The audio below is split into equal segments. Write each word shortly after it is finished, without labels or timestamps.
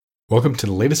Welcome to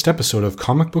the latest episode of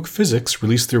Comic Book Physics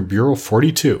released through Bureau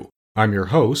 42. I'm your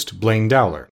host, Blaine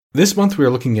Dowler. This month we are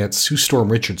looking at Sue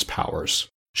Storm-Richards' powers.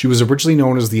 She was originally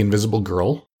known as the Invisible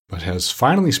Girl, but has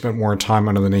finally spent more time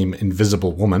under the name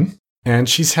Invisible Woman, and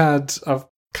she's had a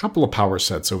couple of power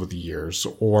sets over the years,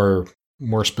 or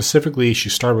more specifically, she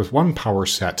started with one power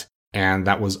set, and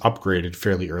that was upgraded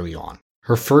fairly early on.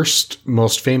 Her first,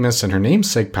 most famous, and her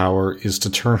namesake power is to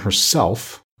turn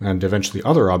herself, and eventually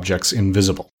other objects,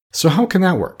 invisible. So how can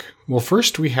that work? Well,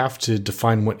 first we have to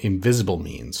define what invisible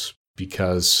means,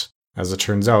 because, as it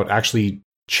turns out, actually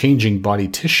changing body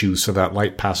tissue so that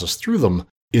light passes through them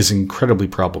is incredibly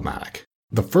problematic.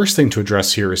 The first thing to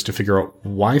address here is to figure out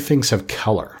why things have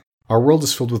color. Our world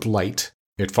is filled with light,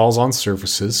 it falls on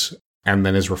surfaces, and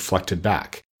then is reflected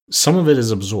back. Some of it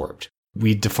is absorbed.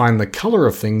 We define the color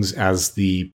of things as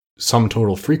the sum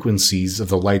total frequencies of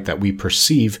the light that we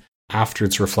perceive after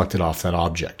it's reflected off that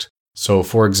object. So,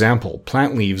 for example,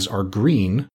 plant leaves are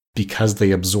green because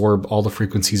they absorb all the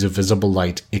frequencies of visible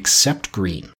light except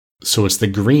green. So it's the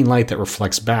green light that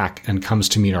reflects back and comes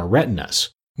to meet our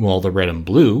retinas, while the red and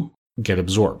blue get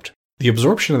absorbed. The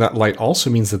absorption of that light also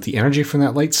means that the energy from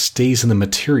that light stays in the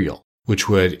material, which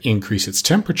would increase its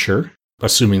temperature,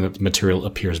 assuming that the material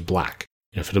appears black.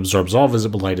 If it absorbs all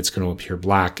visible light, it's going to appear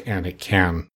black, and it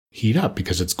can heat up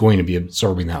because it's going to be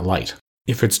absorbing that light.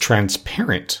 If it's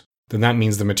transparent, then that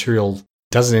means the material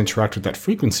doesn't interact with that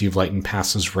frequency of light and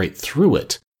passes right through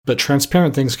it. But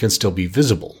transparent things can still be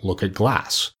visible. Look at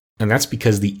glass. And that's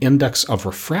because the index of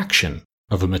refraction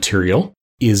of a material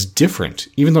is different.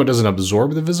 Even though it doesn't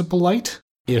absorb the visible light,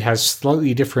 it has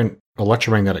slightly different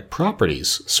electromagnetic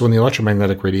properties. So when the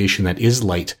electromagnetic radiation that is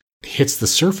light hits the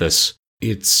surface,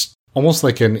 it's almost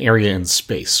like an area in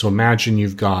space. So imagine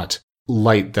you've got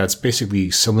light that's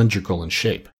basically cylindrical in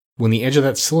shape. When the edge of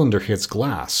that cylinder hits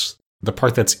glass, the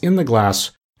part that's in the glass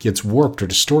gets warped or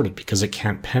distorted because it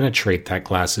can't penetrate that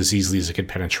glass as easily as it could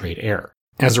penetrate air.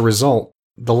 As a result,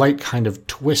 the light kind of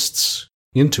twists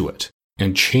into it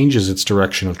and changes its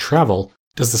direction of travel,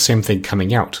 does the same thing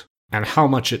coming out. And how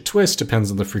much it twists depends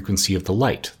on the frequency of the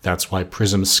light. That's why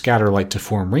prisms scatter light to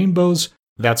form rainbows.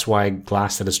 That's why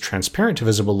glass that is transparent to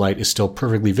visible light is still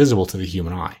perfectly visible to the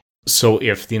human eye. So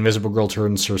if the Invisible Girl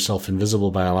turns herself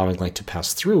invisible by allowing light to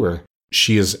pass through her,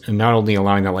 she is not only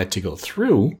allowing that light to go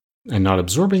through and not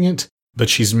absorbing it, but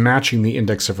she's matching the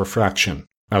index of refraction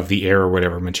of the air or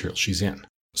whatever material she's in.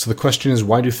 So the question is,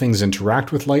 why do things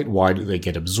interact with light? Why do they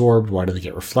get absorbed? Why do they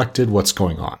get reflected? What's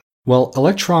going on? Well,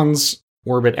 electrons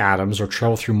orbit atoms or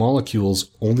travel through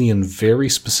molecules only in very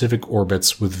specific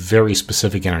orbits with very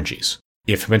specific energies.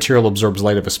 If a material absorbs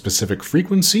light of a specific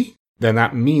frequency, then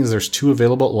that means there's two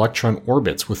available electron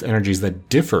orbits with energies that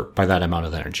differ by that amount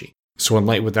of energy. So when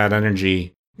light with that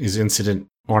energy is incident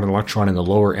on an electron in the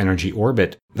lower energy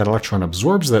orbit, that electron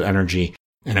absorbs that energy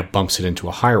and it bumps it into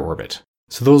a higher orbit.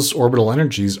 So those orbital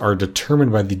energies are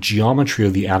determined by the geometry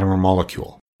of the atom or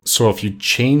molecule. So if you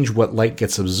change what light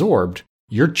gets absorbed,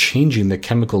 you're changing the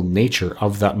chemical nature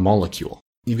of that molecule.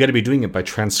 You've got to be doing it by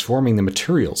transforming the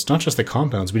materials, not just the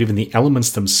compounds, but even the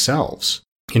elements themselves,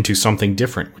 into something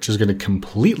different, which is going to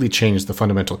completely change the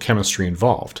fundamental chemistry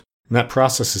involved. And that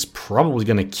process is probably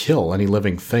going to kill any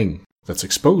living thing that's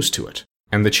exposed to it.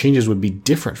 And the changes would be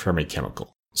different for every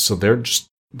chemical. So they're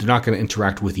not going to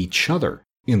interact with each other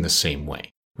in the same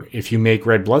way. If you make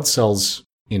red blood cells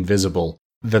invisible,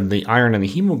 then the iron and the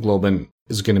hemoglobin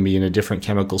is going to be in a different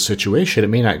chemical situation. It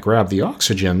may not grab the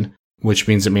oxygen, which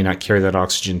means it may not carry that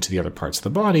oxygen to the other parts of the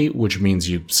body, which means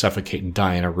you suffocate and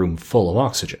die in a room full of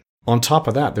oxygen. On top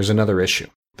of that, there's another issue.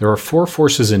 There are four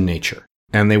forces in nature,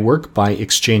 and they work by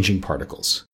exchanging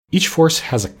particles. Each force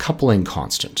has a coupling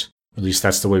constant. At least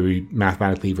that's the way we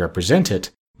mathematically represent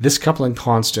it. This coupling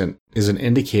constant is an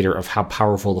indicator of how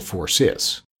powerful the force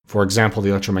is. For example, the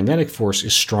electromagnetic force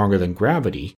is stronger than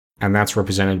gravity, and that's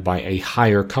represented by a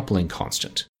higher coupling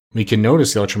constant. We can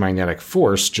notice the electromagnetic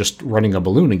force just running a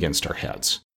balloon against our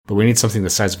heads, but we need something the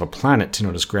size of a planet to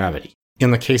notice gravity.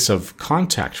 In the case of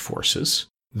contact forces,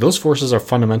 those forces are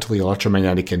fundamentally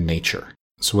electromagnetic in nature.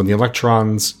 So when the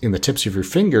electrons in the tips of your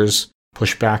fingers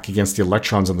push back against the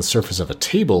electrons on the surface of a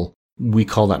table, we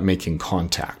call that making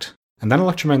contact. And that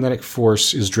electromagnetic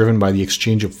force is driven by the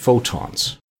exchange of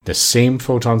photons, the same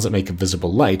photons that make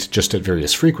visible light, just at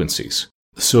various frequencies.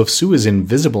 So if Sue is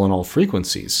invisible in all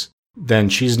frequencies, then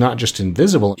she's not just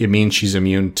invisible, it means she's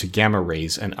immune to gamma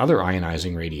rays and other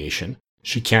ionizing radiation.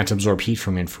 She can't absorb heat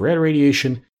from infrared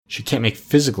radiation. She can't make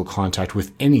physical contact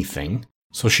with anything.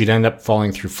 So she'd end up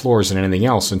falling through floors and anything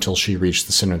else until she reached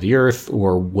the center of the Earth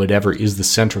or whatever is the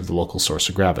center of the local source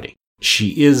of gravity.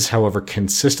 She is, however,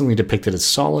 consistently depicted as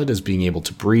solid, as being able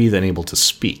to breathe and able to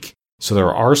speak. So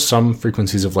there are some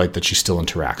frequencies of light that she still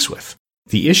interacts with.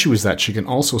 The issue is that she can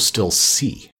also still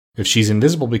see. If she's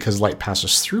invisible because light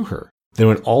passes through her, then it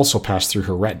would also pass through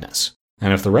her retinas.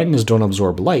 And if the retinas don't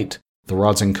absorb light, the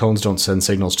rods and cones don't send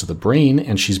signals to the brain,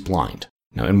 and she's blind.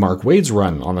 Now, in Mark Waid's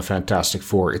run on the Fantastic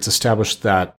Four, it's established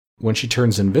that when she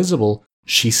turns invisible,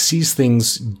 she sees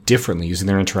things differently using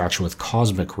their interaction with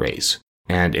cosmic rays.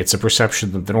 And it's a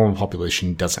perception that the normal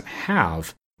population doesn't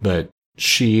have, but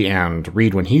she and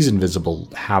Reed, when he's invisible,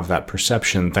 have that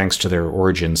perception thanks to their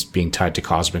origins being tied to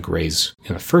cosmic rays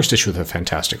in the first issue of the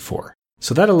Fantastic Four.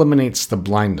 So that eliminates the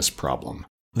blindness problem.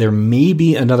 There may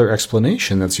be another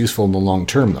explanation that's useful in the long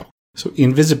term, though. So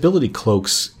invisibility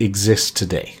cloaks exist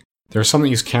today. There are some that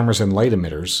use cameras and light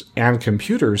emitters and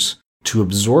computers to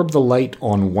absorb the light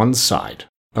on one side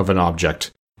of an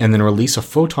object and then release a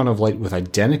photon of light with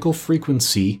identical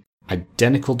frequency,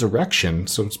 identical direction,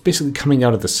 so it's basically coming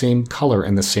out of the same color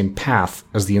and the same path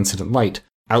as the incident light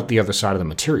out the other side of the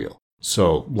material.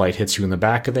 So light hits you in the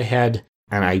back of the head,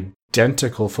 an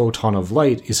identical photon of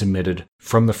light is emitted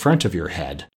from the front of your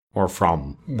head, or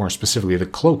from, more specifically, the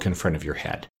cloak in front of your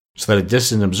head, so that a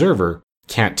distant observer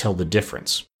can't tell the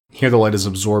difference. Here the light is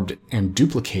absorbed and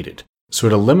duplicated, so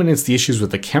it eliminates the issues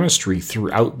with the chemistry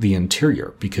throughout the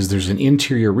interior, because there's an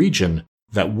interior region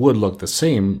that would look the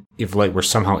same if light were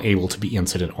somehow able to be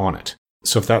incident on it.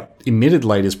 So if that emitted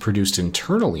light is produced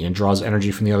internally and draws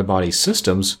energy from the other body's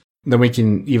systems, then we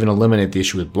can even eliminate the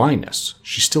issue with blindness.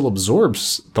 She still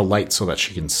absorbs the light so that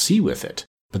she can see with it,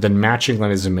 but then matching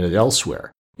light is emitted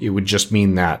elsewhere. It would just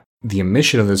mean that the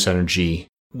emission of this energy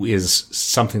is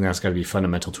something that's got to be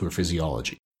fundamental to her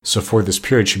physiology. So for this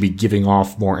period, she'd be giving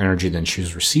off more energy than she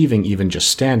was receiving, even just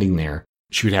standing there.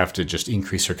 She would have to just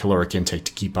increase her caloric intake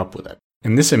to keep up with it.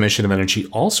 And this emission of energy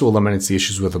also eliminates the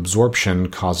issues with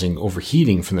absorption causing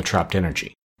overheating from the trapped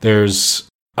energy. There's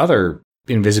other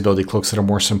invisibility cloaks that are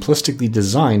more simplistically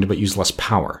designed but use less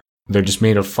power. They're just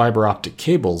made of fiber optic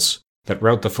cables that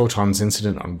route the photons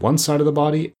incident on one side of the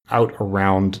body out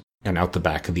around and out the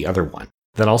back of the other one.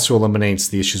 That also eliminates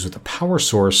the issues with the power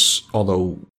source,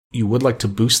 although you would like to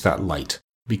boost that light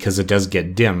because it does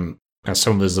get dim as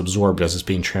some of it is absorbed as it's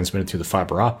being transmitted through the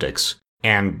fiber optics.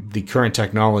 And the current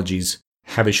technologies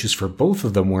have issues for both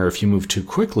of them where if you move too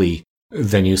quickly,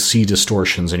 then you see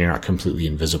distortions and you're not completely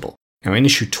invisible. Now in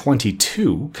issue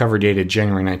 22, cover dated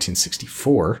January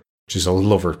 1964, which is a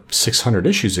little over 600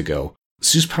 issues ago,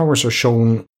 Sue's powers are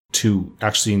shown to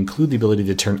actually include the ability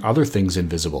to turn other things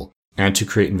invisible and to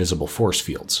create invisible force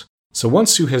fields. So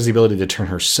once Sue has the ability to turn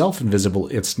herself invisible,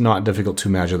 it's not difficult to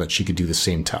imagine that she could do the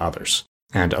same to others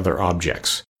and other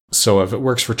objects. So if it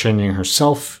works for turning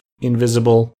herself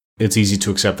invisible, it's easy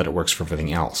to accept that it works for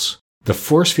everything else. The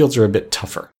force fields are a bit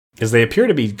tougher, because they appear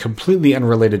to be completely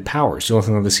unrelated powers. The only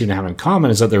thing that they seem to have in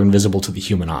common is that they're invisible to the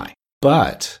human eye.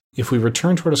 But if we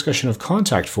return to our discussion of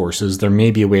contact forces, there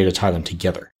may be a way to tie them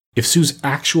together. If Sue's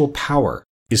actual power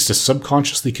is to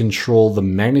subconsciously control the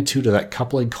magnitude of that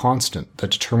coupling constant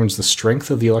that determines the strength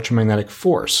of the electromagnetic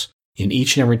force in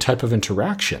each and every type of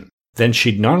interaction, then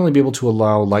she'd not only be able to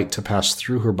allow light to pass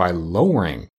through her by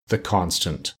lowering the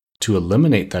constant to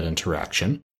eliminate that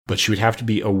interaction, but she would have to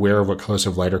be aware of what colors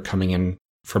of light are coming in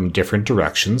from different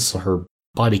directions, so her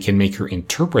body can make her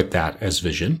interpret that as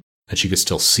vision, and she could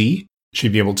still see.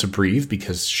 She'd be able to breathe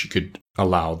because she could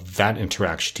allow that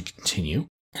interaction to continue.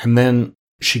 And then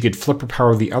she could flip her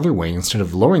power the other way, instead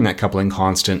of lowering that coupling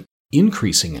constant,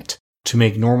 increasing it to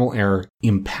make normal air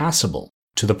impassable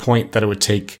to the point that it would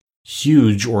take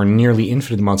huge or nearly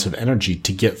infinite amounts of energy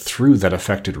to get through that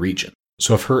affected region.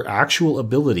 So if her actual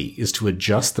ability is to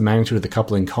adjust the magnitude of the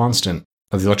coupling constant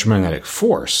of the electromagnetic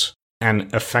force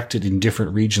and affect it in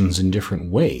different regions in different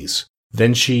ways,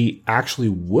 then she actually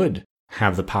would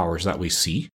have the powers that we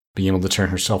see, being able to turn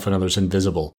herself and others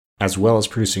invisible, as well as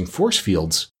producing force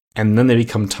fields, and then they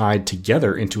become tied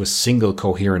together into a single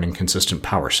coherent and consistent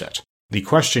power set. The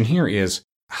question here is,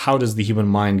 how does the human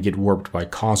mind get warped by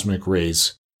cosmic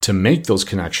rays to make those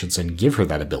connections and give her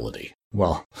that ability?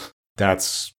 Well,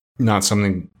 that's not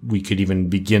something we could even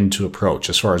begin to approach.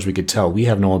 As far as we could tell, we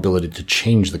have no ability to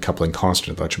change the coupling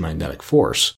constant of electromagnetic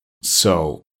force.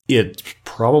 So it's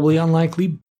probably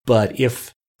unlikely, but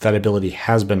if that ability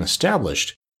has been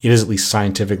established, it is at least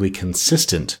scientifically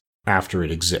consistent after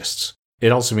it exists.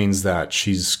 It also means that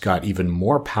she's got even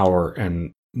more power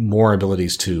and more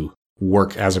abilities to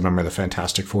work as a member of the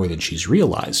Fantastic Four than she's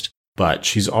realized, but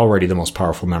she's already the most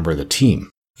powerful member of the team.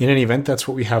 In any event, that's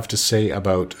what we have to say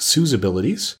about Sue's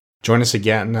abilities. Join us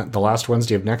again the last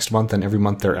Wednesday of next month and every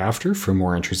month thereafter for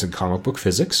more entries in comic book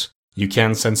physics. You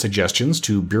can send suggestions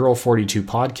to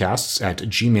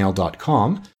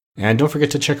Bureau42podcasts@gmail.com. And don't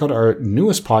forget to check out our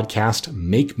newest podcast,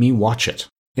 Make Me Watch It.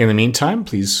 In the meantime,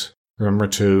 please remember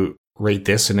to rate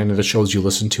this and any of the shows you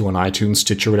listen to on iTunes,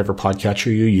 Stitcher, whatever podcatcher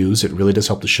you use. It really does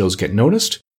help the shows get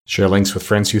noticed. Share links with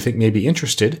friends you think may be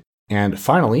interested. And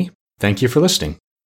finally, thank you for listening.